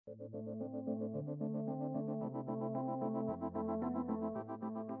Hi,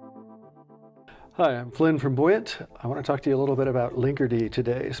 I'm Flynn from Buoyant. I want to talk to you a little bit about Linkerd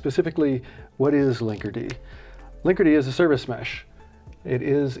today. Specifically, what is Linkerd? Linkerd is a service mesh. It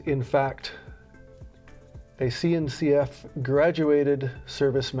is, in fact, a CNCF graduated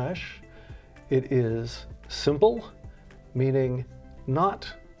service mesh. It is simple, meaning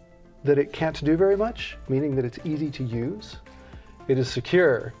not that it can't do very much, meaning that it's easy to use. It is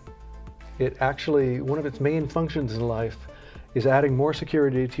secure. It actually, one of its main functions in life is adding more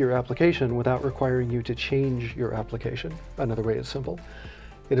security to your application without requiring you to change your application. Another way is simple.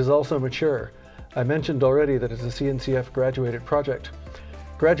 It is also mature. I mentioned already that it's a CNCF graduated project.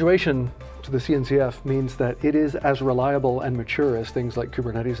 Graduation to the CNCF means that it is as reliable and mature as things like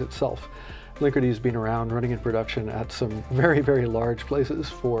Kubernetes itself. Linkerd has been around running in production at some very, very large places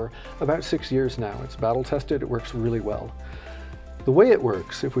for about 6 years now. It's battle tested, it works really well. The way it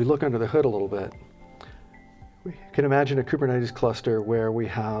works, if we look under the hood a little bit, we can imagine a Kubernetes cluster where we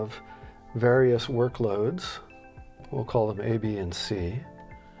have various workloads. We'll call them A, B, and C.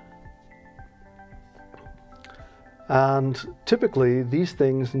 And typically, these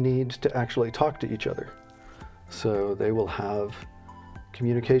things need to actually talk to each other. So they will have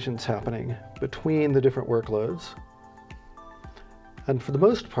communications happening between the different workloads. And for the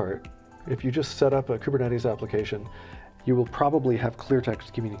most part, if you just set up a Kubernetes application, you will probably have clear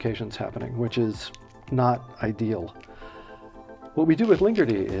text communications happening, which is not ideal. What we do with Linkerd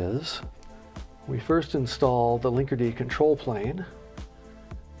is we first install the Linkerd control plane,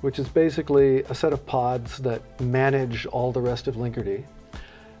 which is basically a set of pods that manage all the rest of Linkerd.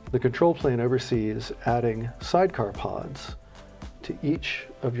 The control plane oversees adding sidecar pods to each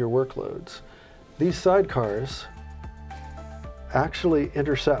of your workloads. These sidecars actually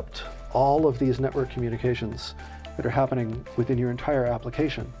intercept all of these network communications that are happening within your entire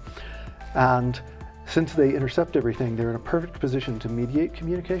application. And since they intercept everything, they're in a perfect position to mediate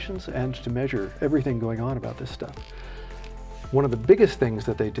communications and to measure everything going on about this stuff. One of the biggest things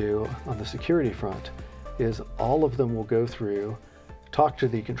that they do on the security front is all of them will go through, talk to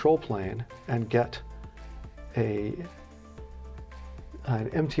the control plane, and get an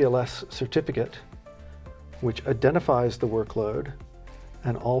MTLS certificate which identifies the workload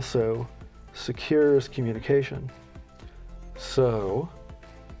and also secures communication. So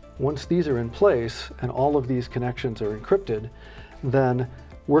once these are in place and all of these connections are encrypted, then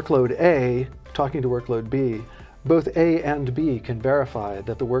workload A talking to workload B, both A and B can verify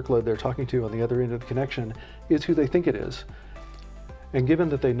that the workload they're talking to on the other end of the connection is who they think it is. And given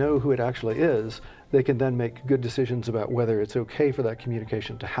that they know who it actually is, they can then make good decisions about whether it's okay for that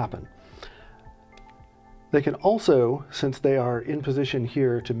communication to happen. They can also, since they are in position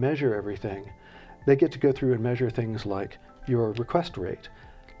here to measure everything, they get to go through and measure things like your request rate.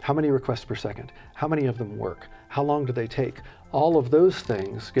 How many requests per second? How many of them work? How long do they take? All of those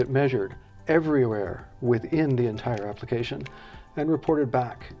things get measured everywhere within the entire application and reported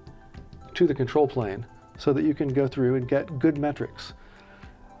back to the control plane so that you can go through and get good metrics.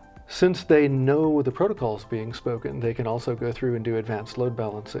 Since they know the protocols being spoken, they can also go through and do advanced load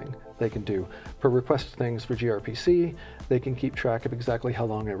balancing. They can do per request things for gRPC. They can keep track of exactly how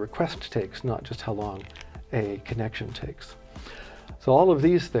long a request takes, not just how long a connection takes. So all of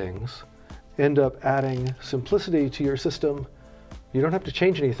these things end up adding simplicity to your system. You don't have to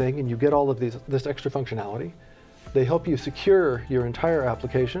change anything and you get all of this extra functionality. They help you secure your entire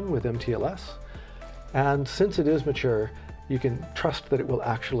application with MTLS. And since it is mature, you can trust that it will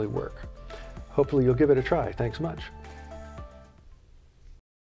actually work. Hopefully you'll give it a try. Thanks much.